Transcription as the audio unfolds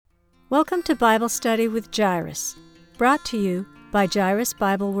Welcome to Bible Study with Jairus, brought to you by Jairus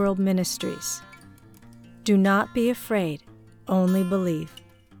Bible World Ministries. Do not be afraid, only believe.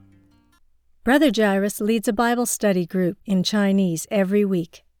 Brother Jairus leads a Bible study group in Chinese every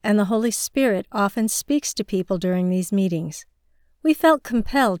week, and the Holy Spirit often speaks to people during these meetings. We felt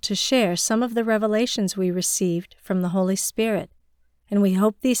compelled to share some of the revelations we received from the Holy Spirit, and we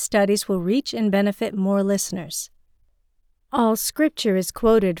hope these studies will reach and benefit more listeners. All scripture is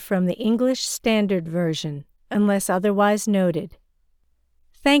quoted from the English Standard Version, unless otherwise noted.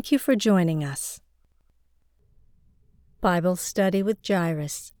 Thank you for joining us. Bible Study with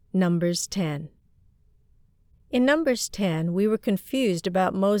Jairus, Numbers 10. In Numbers 10, we were confused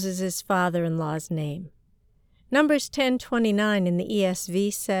about Moses' father-in-law's name. Numbers 10:29 in the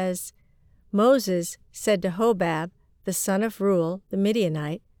ESV says, Moses said to Hobab, the son of Reuel the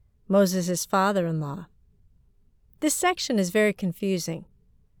Midianite, Moses' father-in-law. This section is very confusing.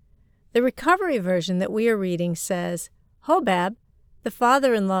 The Recovery Version that we are reading says, Hobab, the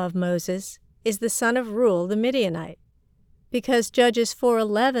father-in-law of Moses, is the son of Reuel the Midianite, because Judges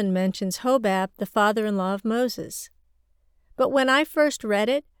 4:11 mentions Hobab, the father-in-law of Moses. But when I first read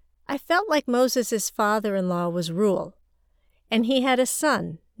it, I felt like Moses' father-in-law was Reuel, and he had a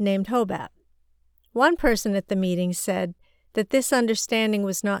son named Hobab. One person at the meeting said that this understanding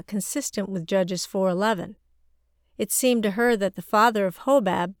was not consistent with Judges 4:11. It seemed to her that the father of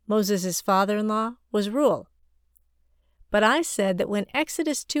Hobab, Moses' father-in-law, was Reuel. But I said that when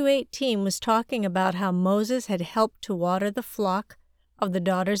Exodus 2:18 was talking about how Moses had helped to water the flock of the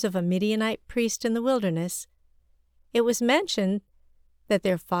daughters of a Midianite priest in the wilderness, it was mentioned that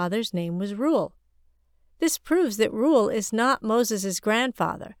their father's name was Reuel. This proves that Reuel is not Moses'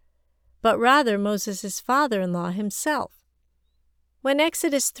 grandfather, but rather Moses' father-in-law himself. When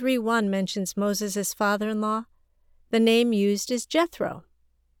Exodus 3:1 mentions Moses' father-in-law, the name used is Jethro.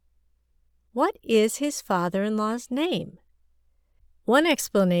 What is his father-in-law's name? One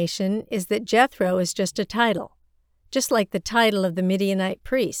explanation is that Jethro is just a title, just like the title of the Midianite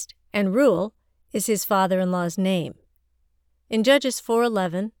priest, and Reuel is his father-in-law's name. In Judges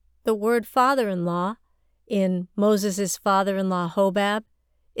 4:11, the word father-in-law in Moses' father-in-law Hobab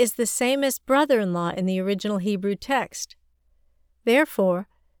is the same as brother-in-law in the original Hebrew text. Therefore,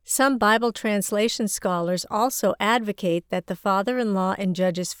 some Bible translation scholars also advocate that the father-in-law in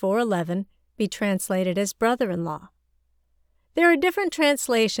Judges 4:11 be translated as brother-in-law. There are different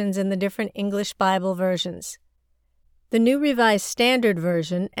translations in the different English Bible versions. The New Revised Standard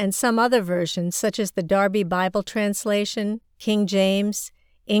Version and some other versions, such as the Darby Bible Translation, King James,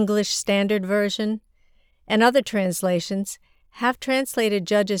 English Standard Version, and other translations, have translated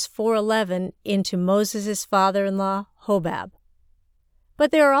Judges 4:11 into Moses' father-in-law Hobab. But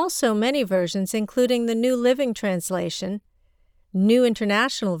there are also many versions, including the New Living Translation, New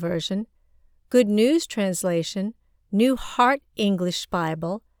International Version, Good News Translation, New Heart English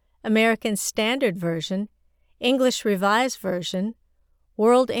Bible, American Standard Version, English Revised Version,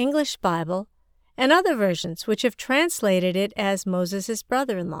 World English Bible, and other versions which have translated it as Moses'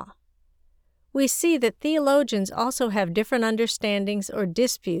 brother-in-law. We see that theologians also have different understandings or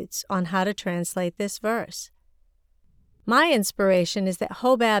disputes on how to translate this verse. My inspiration is that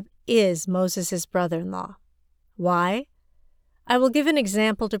Hobab is Moses' brother-in-law. Why? I will give an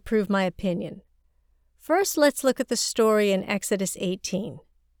example to prove my opinion. First, let's look at the story in Exodus 18.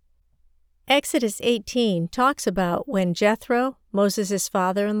 Exodus 18 talks about when Jethro, Moses'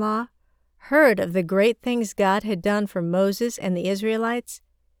 father-in-law, heard of the great things God had done for Moses and the Israelites.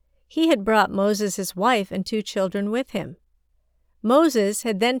 He had brought Moses' wife and 2 children with him. Moses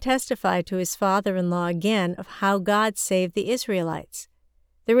had then testified to his father-in-law again of how God saved the Israelites.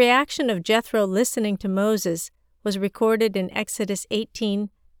 The reaction of Jethro listening to Moses was recorded in Exodus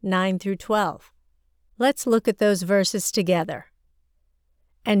 18:9-12. Let's look at those verses together.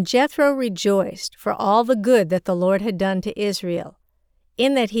 And Jethro rejoiced for all the good that the Lord had done to Israel,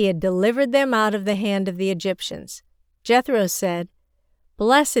 in that he had delivered them out of the hand of the Egyptians. Jethro said,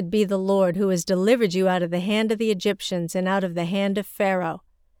 Blessed be the Lord who has delivered you out of the hand of the Egyptians and out of the hand of Pharaoh,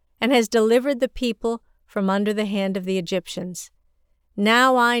 and has delivered the people from under the hand of the Egyptians.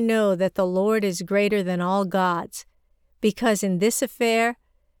 Now I know that the Lord is greater than all gods, because in this affair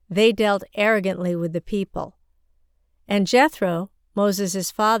they dealt arrogantly with the people. And Jethro, Moses'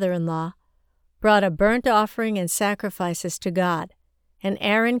 father-in-law, brought a burnt offering and sacrifices to God. And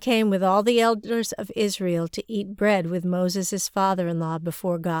Aaron came with all the elders of Israel to eat bread with Moses' father-in-law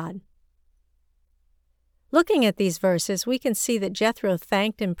before God. Looking at these verses, we can see that Jethro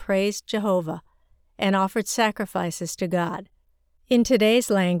thanked and praised Jehovah and offered sacrifices to God. In today's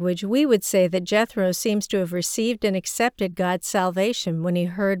language, we would say that Jethro seems to have received and accepted God's salvation when he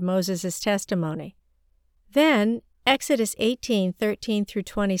heard Moses' testimony. Then, Exodus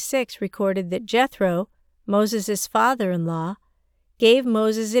 18:13-26 recorded that Jethro, Moses' father-in-law, gave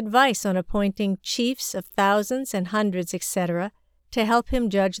Moses advice on appointing chiefs of thousands and hundreds, etc., to help him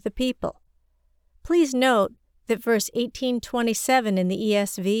judge the people. Please note that verse 18:27 in the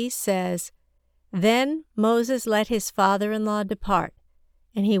ESV says, "Then Moses let his father-in-law depart,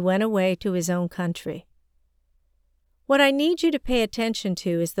 and he went away to his own country." What I need you to pay attention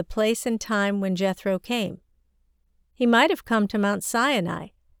to is the place and time when Jethro came. He might have come to Mount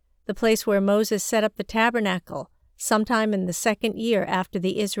Sinai, the place where Moses set up the tabernacle, sometime in the 2nd year after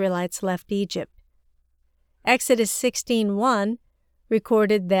the Israelites left Egypt. Exodus 16:1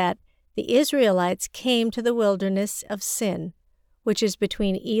 recorded that the Israelites came to the wilderness of Sin, which is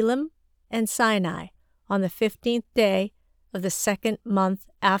between Elim and Sinai, on the 15th day of the 2nd month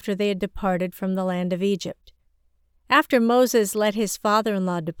after they had departed from the land of Egypt. After Moses let his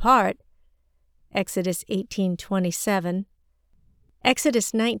father-in-law depart, Exodus 18:27,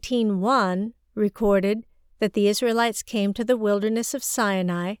 Exodus 19:1 recorded that the Israelites came to the wilderness of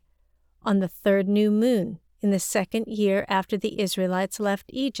Sinai on the 3rd new moon in the 2nd year after the Israelites left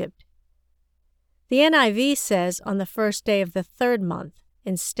Egypt. The NIV says on the 1st day of the 3rd month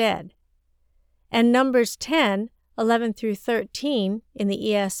instead. And Numbers 10:11-13 in the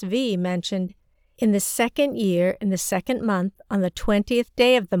ESV mentioned, "In the 2nd year, in the 2nd month, on the 20th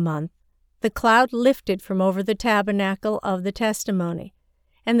day of the month, the cloud lifted from over the tabernacle of the testimony,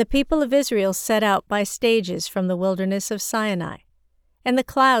 and the people of Israel set out by stages from the wilderness of Sinai, and the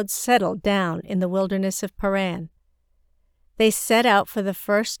cloud settled down in the wilderness of Paran. They set out for the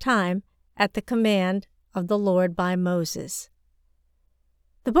first time at the command of the Lord by Moses."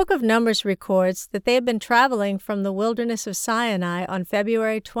 The book of Numbers records that they had been traveling from the wilderness of Sinai on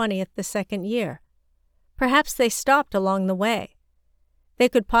February 20th, the 2nd year. Perhaps they stopped along the way. They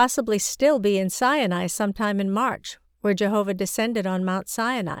could possibly still be in Sinai sometime in March, where Jehovah descended on Mount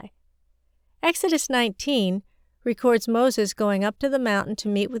Sinai. Exodus 19 records Moses going up to the mountain to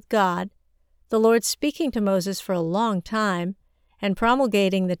meet with God, the Lord speaking to Moses for a long time, and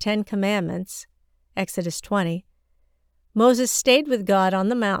promulgating the 10 Commandments, Exodus 20. Moses stayed with God on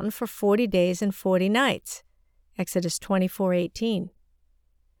the mountain for 40 days and 40 nights, Exodus 24:18.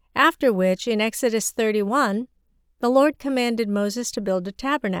 After which, in Exodus 31, the Lord commanded Moses to build a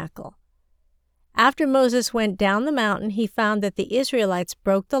tabernacle. After Moses went down the mountain, he found that the Israelites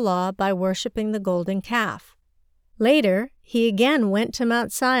broke the law by worshiping the golden calf. Later, he again went to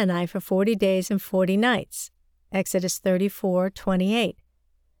Mount Sinai for 40 days and 40 nights, Exodus 34:28.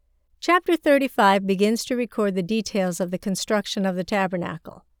 Chapter 35 begins to record the details of the construction of the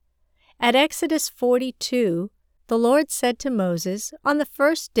tabernacle. At Exodus 42, the Lord said to Moses, "On the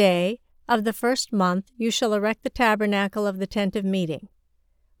 1st day of the 1st month you shall erect the tabernacle of the tent of meeting."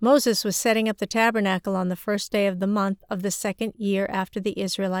 Moses was setting up the tabernacle on the 1st day of the month of the 2nd year after the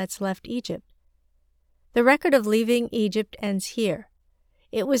Israelites left Egypt. The record of leaving Egypt ends here.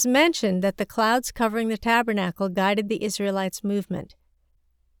 It was mentioned that the clouds covering the tabernacle guided the Israelites' movement.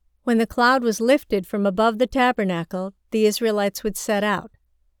 When the cloud was lifted from above the tabernacle, the Israelites would set out.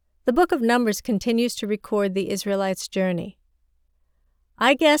 The book of Numbers continues to record the Israelites' journey.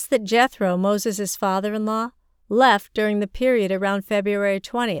 I guess that Jethro, Moses' father-in-law, left during the period around February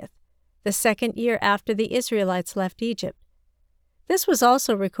 20th, the 2nd year after the Israelites left Egypt. This was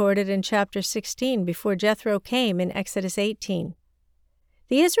also recorded in chapter 16 before Jethro came in Exodus 18.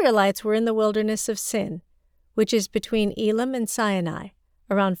 The Israelites were in the wilderness of Sin, which is between Elim and Sinai,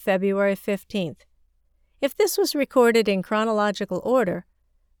 around February 15th. If this was recorded in chronological order,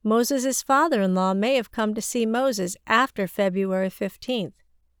 Moses' father-in-law may have come to see Moses after February 15th.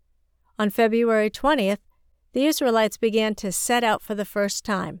 On February 20th, the Israelites began to set out for the first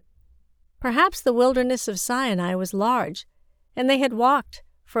time. Perhaps the wilderness of Sinai was large, and they had walked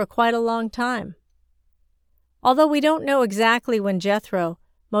for quite a long time. Although we don't know exactly when Jethro,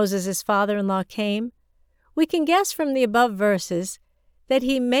 Moses' father-in-law, came, we can guess from the above verses that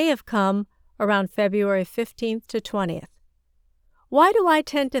he may have come around February 15th to 20th. Why do I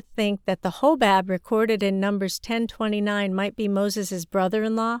tend to think that the Hobab recorded in Numbers 10:29 might be Moses'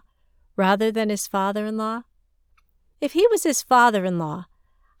 brother-in-law rather than his father-in-law? If he was his father-in-law,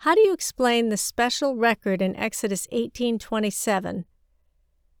 how do you explain the special record in Exodus 18:27?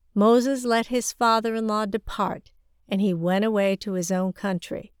 Moses let his father-in-law depart, and he went away to his own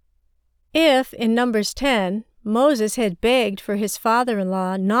country. If, in Numbers 10, Moses had begged for his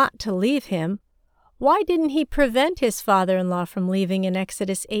father-in-law not to leave him, why didn't he prevent his father-in-law from leaving in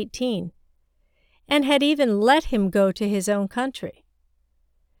Exodus 18, and had even let him go to his own country?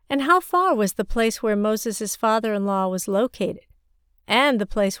 And how far was the place where Moses' father-in-law was located, and the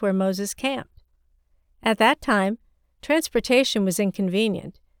place where Moses camped? At that time, transportation was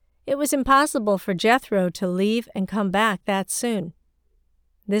inconvenient. It was impossible for Jethro to leave and come back that soon.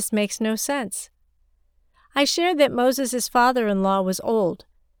 This makes no sense. I shared that Moses' father-in-law was old,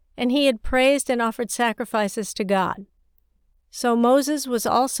 and he had praised and offered sacrifices to God. So Moses was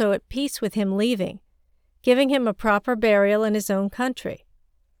also at peace with him leaving, giving him a proper burial in his own country.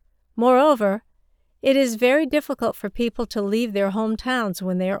 Moreover, it is very difficult for people to leave their hometowns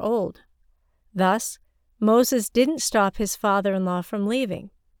when they are old. Thus, Moses didn't stop his father-in-law from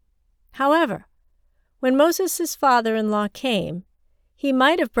leaving. However, when Moses' father-in-law came, he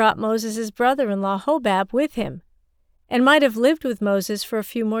might have brought Moses' brother-in-law Hobab with him, and might have lived with Moses for a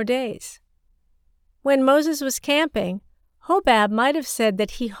few more days. When Moses was camping, Hobab might have said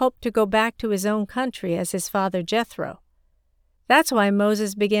that he hoped to go back to his own country as his father Jethro. That's why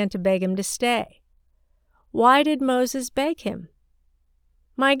Moses began to beg him to stay. Why did Moses beg him?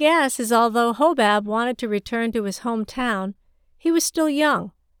 My guess is although Hobab wanted to return to his hometown, he was still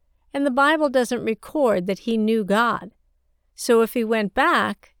young, and the Bible doesn't record that he knew God. So if he went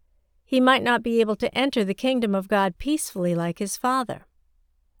back, he might not be able to enter the kingdom of God peacefully like his father.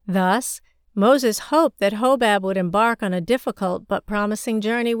 Thus, Moses hoped that Hobab would embark on a difficult but promising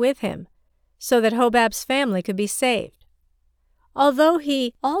journey with him, so that Hobab's family could be saved. Although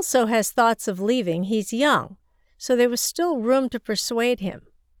he also has thoughts of leaving, he's young, so there was still room to persuade him.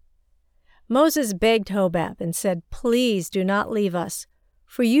 Moses begged Hobab and said, "Please do not leave us,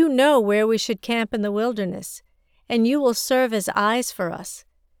 for you know where we should camp in the wilderness, and you will serve as eyes for us.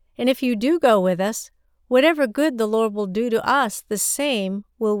 And if you do go with us, whatever good the Lord will do to us, the same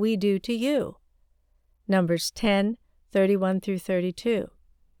will we do to you." Numbers 10:31-32.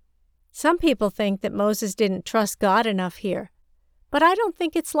 Some people think that Moses didn't trust God enough here, but I don't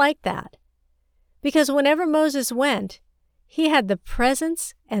think it's like that. Because whenever Moses went, he had the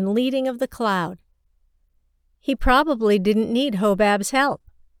presence and leading of the cloud. He probably didn't need Hobab's help,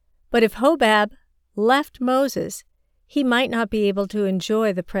 but if Hobab left Moses, he might not be able to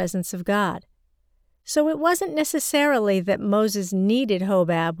enjoy the presence of God. So it wasn't necessarily that Moses needed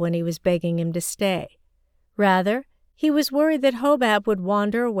Hobab when he was begging him to stay. Rather, he was worried that Hobab would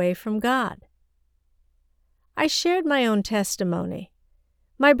wander away from God. I shared my own testimony.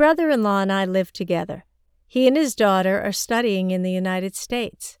 My brother-in-law and I live together. He and his daughter are studying in the United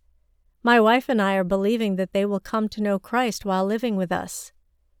States. My wife and I are believing that they will come to know Christ while living with us.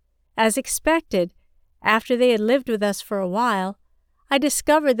 As expected, after they had lived with us for a while, I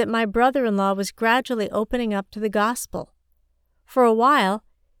discovered that my brother-in-law was gradually opening up to the gospel. For a while,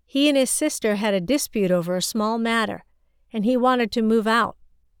 he and his sister had a dispute over a small matter, and he wanted to move out.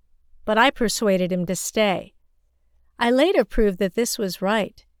 But I persuaded him to stay. I later proved that this was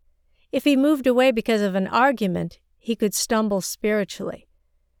right. If he moved away because of an argument, he could stumble spiritually.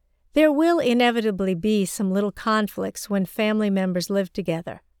 There will inevitably be some little conflicts when family members live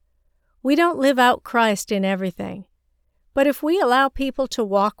together. We don't live out Christ in everything. But if we allow people to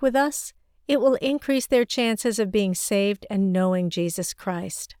walk with us, it will increase their chances of being saved and knowing Jesus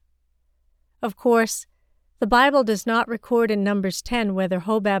Christ. Of course, the Bible does not record in Numbers 10 whether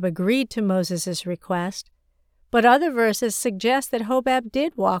Hobab agreed to Moses' request, but other verses suggest that Hobab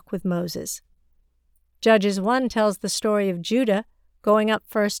did walk with Moses. Judges 1 tells the story of Judah going up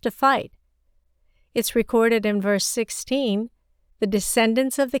first to fight. It's recorded in verse 16, the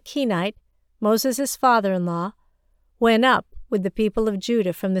descendants of the Kenite, Moses' father-in-law, went up with the people of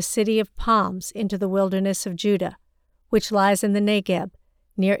Judah from the city of palms into the wilderness of Judah, which lies in the Negeb,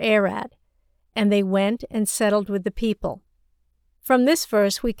 near Arad, and they went and settled with the people. From this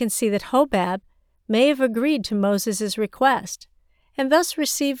verse we can see that Hobab may have agreed to Moses' request, and thus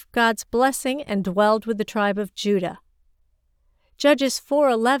received God's blessing and dwelled with the tribe of Judah. Judges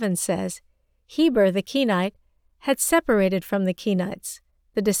 4:11 says, Heber the Kenite had separated from the Kenites,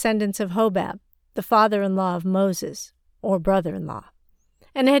 the descendants of Hobab, the father-in-law of Moses, or brother-in-law,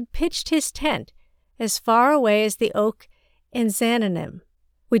 and had pitched his tent as far away as the oak in Zananim,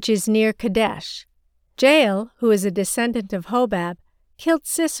 which is near Kadesh. Jael, who is a descendant of Hobab, killed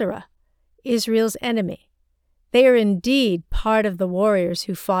Sisera, Israel's enemy. They are indeed part of the warriors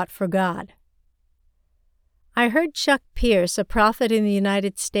who fought for God. I heard Chuck Pierce, a prophet in the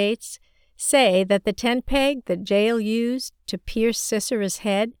United States, say that the tent peg that Jael used to pierce Sisera's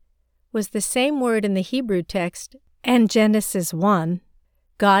head was the same word in the Hebrew text and Genesis 1,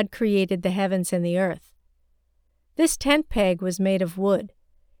 God created the heavens and the earth. This tent peg was made of wood.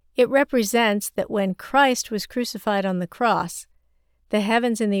 It represents that when Christ was crucified on the cross, the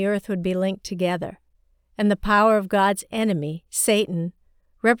heavens and the earth would be linked together, and the power of God's enemy, Satan,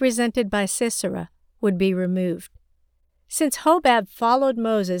 represented by Sisera, would be removed. Since Hobab followed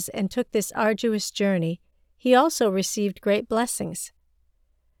Moses and took this arduous journey, he also received great blessings.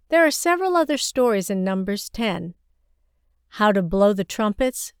 There are several other stories in Numbers 10. How to blow the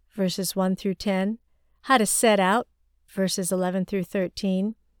trumpets, verses 1 through 10. How to set out, verses 11 through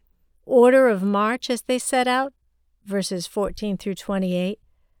 13. Order of march as they set out, verses 14 through 28.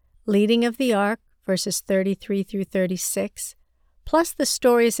 Leading of the ark, verses 33 through 36. Plus the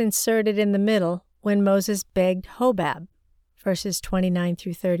stories inserted in the middle when Moses begged Hobab, verses 29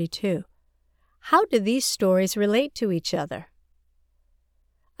 through 32. How do these stories relate to each other?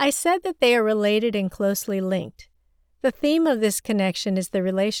 I said that they are related and closely linked. The theme of this connection is the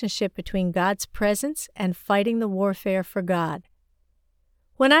relationship between God's presence and fighting the warfare for God.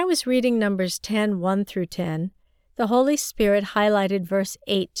 When I was reading Numbers 10, 1 through 10, the Holy Spirit highlighted verse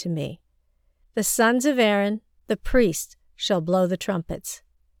 8 to me. The sons of Aaron, the priests, shall blow the trumpets.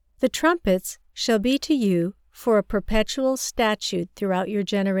 The trumpets shall be to you for a perpetual statute throughout your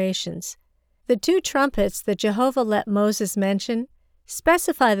generations. The two trumpets that Jehovah let Moses mention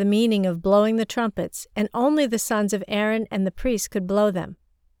specify the meaning of blowing the trumpets, and only the sons of Aaron and the priests could blow them.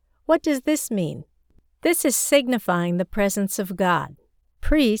 What does this mean? This is signifying the presence of God.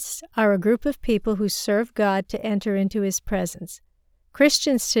 Priests are a group of people who serve God to enter into His presence.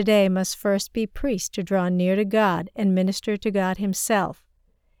 Christians today must first be priests to draw near to God and minister to God Himself,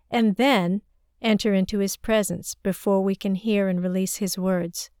 and then enter into His presence before we can hear and release His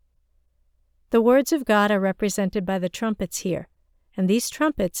words. The words of God are represented by the trumpets here, and these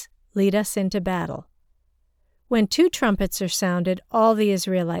trumpets lead us into battle. When 2 trumpets are sounded, all the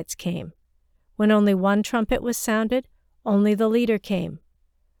Israelites came. When only 1 trumpet was sounded, only the leader came.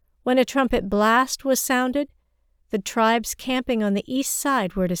 When a trumpet blast was sounded, the tribes camping on the east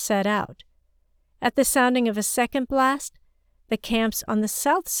side were to set out. At the sounding of a second blast, the camps on the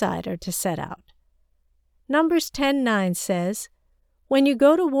south side are to set out. Numbers 10:9 says, When you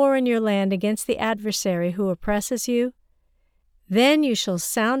go to war in your land against the adversary who oppresses you, then you shall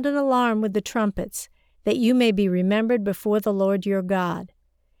sound an alarm with the trumpets, that you may be remembered before the Lord your God,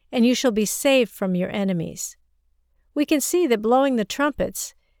 and you shall be saved from your enemies. We can see that blowing the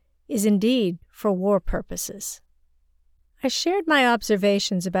trumpets is indeed for war purposes. I shared my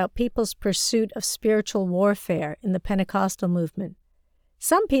observations about people's pursuit of spiritual warfare in the Pentecostal movement.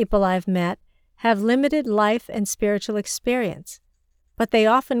 Some people I've met have limited life and spiritual experience, but they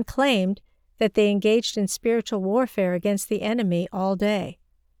often claimed that they engaged in spiritual warfare against the enemy all day.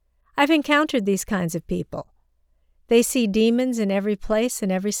 I've encountered these kinds of people. They see demons in every place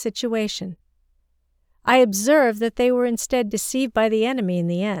and every situation. I observed that they were instead deceived by the enemy in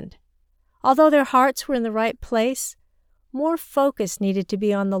the end. Although their hearts were in the right place, more focus needed to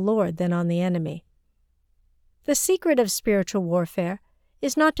be on the Lord than on the enemy. The secret of spiritual warfare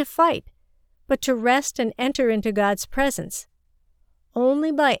is not to fight, but to rest and enter into God's presence.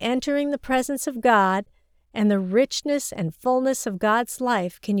 Only by entering the presence of God and the richness and fullness of God's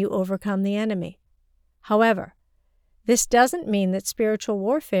life can you overcome the enemy. However, this doesn't mean that spiritual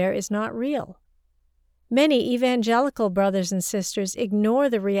warfare is not real. Many evangelical brothers and sisters ignore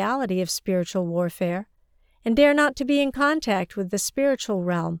the reality of spiritual warfare and dare not to be in contact with the spiritual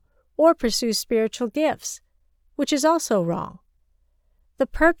realm or pursue spiritual gifts, which is also wrong. The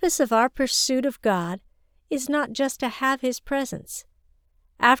purpose of our pursuit of God is not just to have His presence.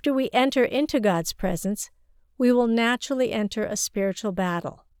 After we enter into God's presence, we will naturally enter a spiritual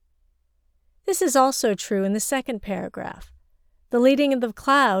battle. This is also true in the second paragraph. The leading of the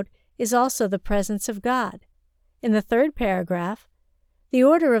cloud is also the presence of God. In the third paragraph, the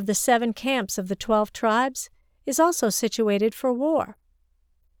order of the 7 camps of the 12 tribes is also situated for war.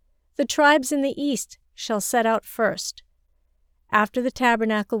 The tribes in the east shall set out first. After the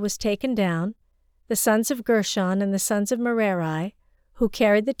tabernacle was taken down, the sons of Gershon and the sons of Merari, who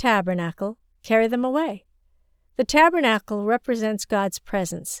carried the tabernacle, carry them away. The tabernacle represents God's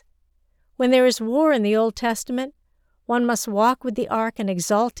presence. When there is war in the Old Testament, one must walk with the ark and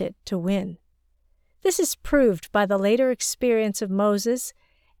exalt it to win. This is proved by the later experience of Moses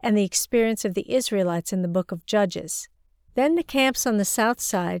and the experience of the Israelites in the book of Judges. Then the camps on the south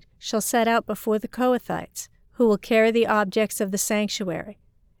side shall set out before the Kohathites, who will carry the objects of the sanctuary.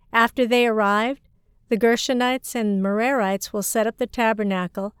 After they arrived, the Gershonites and Merarites will set up the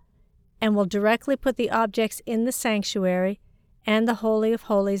tabernacle and will directly put the objects in the sanctuary and the Holy of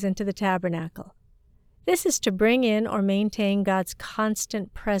Holies into the tabernacle. This is to bring in or maintain God's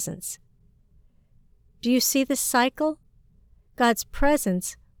constant presence. Do you see the cycle? God's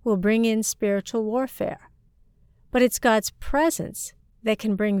presence will bring in spiritual warfare, but it's God's presence that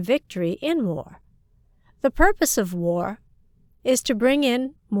can bring victory in war. The purpose of war is to bring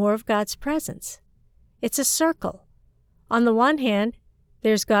in more of God's presence. It's a circle. On the one hand,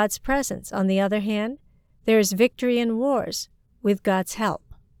 there's God's presence. On the other hand, there's victory in wars with God's help.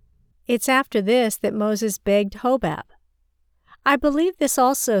 It's after this that Moses begged Hobab. I believe this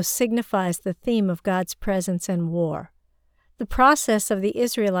also signifies the theme of God's presence and war. The process of the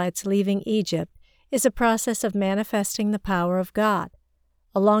Israelites leaving Egypt is a process of manifesting the power of God.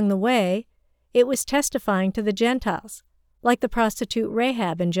 Along the way, it was testifying to the Gentiles, like the prostitute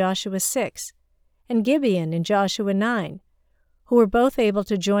Rahab in Joshua 6, and Gibeon in Joshua 9, who were both able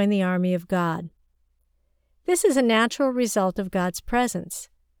to join the army of God. This is a natural result of God's presence.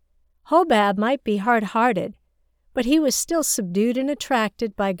 Hobab might be hard-hearted, but he was still subdued and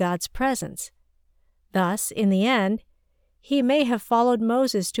attracted by God's presence. Thus, in the end, he may have followed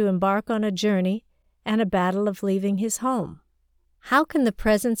Moses to embark on a journey and a battle of leaving his home. How can the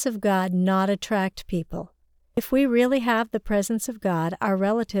presence of God not attract people? If we really have the presence of God, our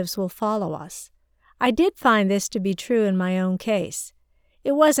relatives will follow us. I did find this to be true in my own case.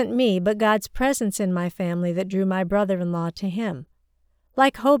 It wasn't me, but God's presence in my family that drew my brother-in-law to him.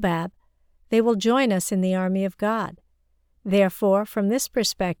 Like Hobab, they will join us in the army of God. Therefore, from this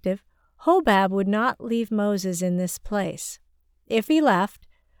perspective, Hobab would not leave Moses in this place. If he left,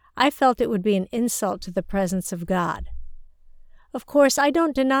 I felt it would be an insult to the presence of God. Of course, I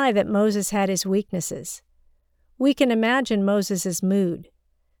don't deny that Moses had his weaknesses. We can imagine Moses' mood.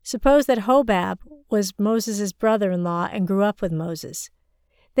 Suppose that Hobab was Moses' brother-in-law and grew up with Moses.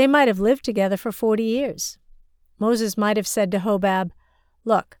 They might have lived together for 40 years. Moses might have said to Hobab,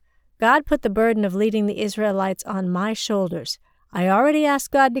 "Look, God put the burden of leading the Israelites on my shoulders. I already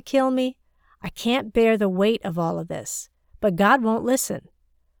asked God to kill me. I can't bear the weight of all of this, but God won't listen.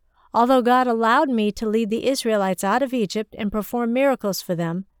 Although God allowed me to lead the Israelites out of Egypt and perform miracles for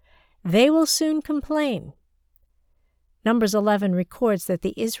them, they will soon complain." Numbers 11 records that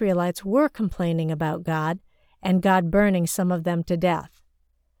the Israelites were complaining about God and God burning some of them to death.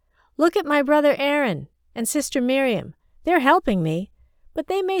 "Look at my brother Aaron and sister Miriam. They're helping me, but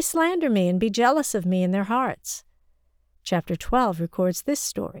they may slander me and be jealous of me in their hearts." Chapter 12 records this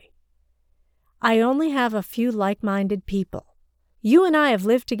story. I only have a few like-minded people. You and I have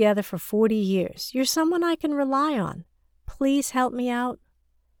lived together for 40 years. You're someone I can rely on. Please help me out.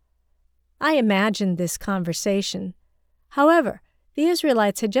 I imagined this conversation. However, the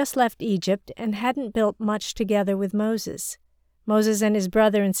Israelites had just left Egypt and hadn't built much together with Moses. Moses and his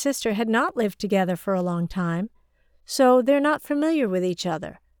brother and sister had not lived together for a long time, so they're not familiar with each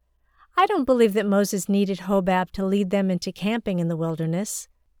other. I don't believe that Moses needed Hobab to lead them into camping in the wilderness.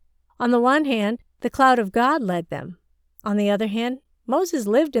 On the one hand, the cloud of God led them. On the other hand, Moses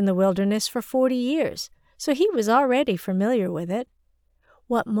lived in the wilderness for 40 years, so he was already familiar with it.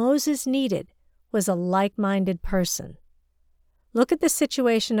 What Moses needed was a like-minded person. Look at the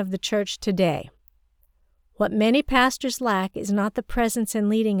situation of the church today. What many pastors lack is not the presence and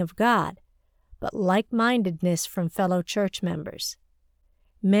leading of God, but like-mindedness from fellow church members.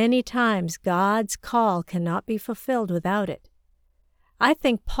 Many times God's call cannot be fulfilled without it. I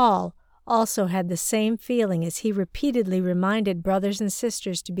think Paul also had the same feeling as he repeatedly reminded brothers and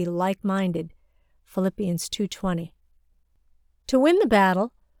sisters to be like-minded, Philippians 2:20. To win the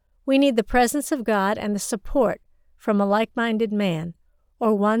battle, we need the presence of God and the support from a like-minded man,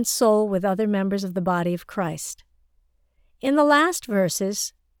 or one soul with other members of the body of Christ. In the last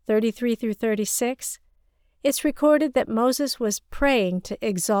verses, 33 through 36, it's recorded that Moses was praying to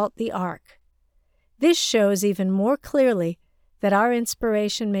exalt the ark. This shows even more clearly that our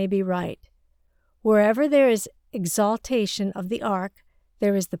inspiration may be right. Wherever there is exaltation of the ark,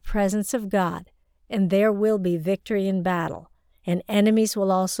 there is the presence of God, and there will be victory in battle, and enemies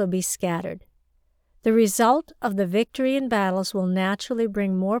will also be scattered. The result of the victory in battles will naturally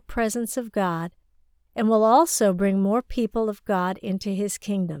bring more presence of God and will also bring more people of God into His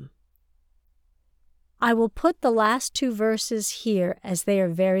kingdom. I will put the last two verses here as they are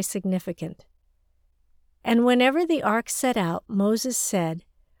very significant. And whenever the ark set out, Moses said,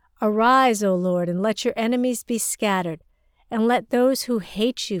 "Arise, O Lord, and let your enemies be scattered, and let those who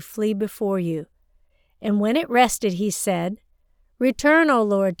hate you flee before you." And when it rested, he said, "Return, O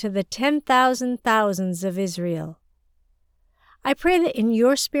Lord, to the 10,000 thousands of Israel." I pray that in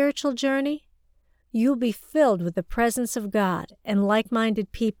your spiritual journey, you'll be filled with the presence of God and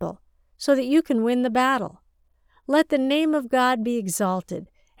like-minded people so that you can win the battle. Let the name of God be exalted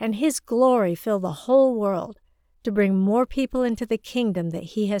and His glory fill the whole world to bring more people into the kingdom that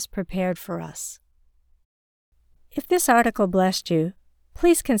He has prepared for us. If this article blessed you,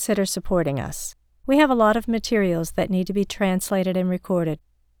 please consider supporting us. We have a lot of materials that need to be translated and recorded.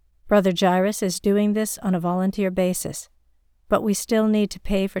 Brother Jairus is doing this on a volunteer basis. but we still need to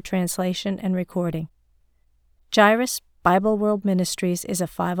pay for translation and recording. Jairus Bible World Ministries is a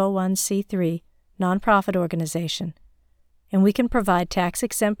 501c3 nonprofit organization, and we can provide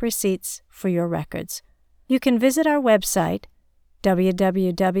tax-exempt receipts for your records. You can visit our website,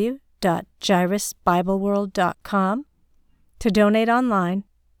 www.jairusbibleworld.com, to donate online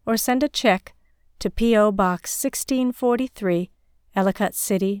or send a check to P.O. Box 1643, Ellicott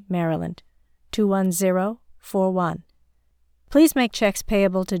City, Maryland, 21041. Please make checks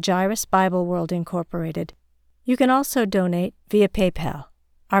payable to Jairus Bible World Incorporated. You can also donate via PayPal.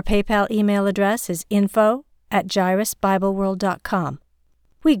 Our PayPal email address is info@jairusbibleworld.com.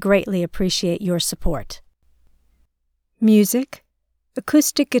 We greatly appreciate your support. Music,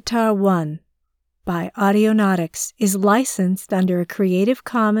 Acoustic Guitar 1 by Audionautics is licensed under a Creative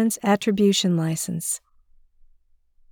Commons Attribution License.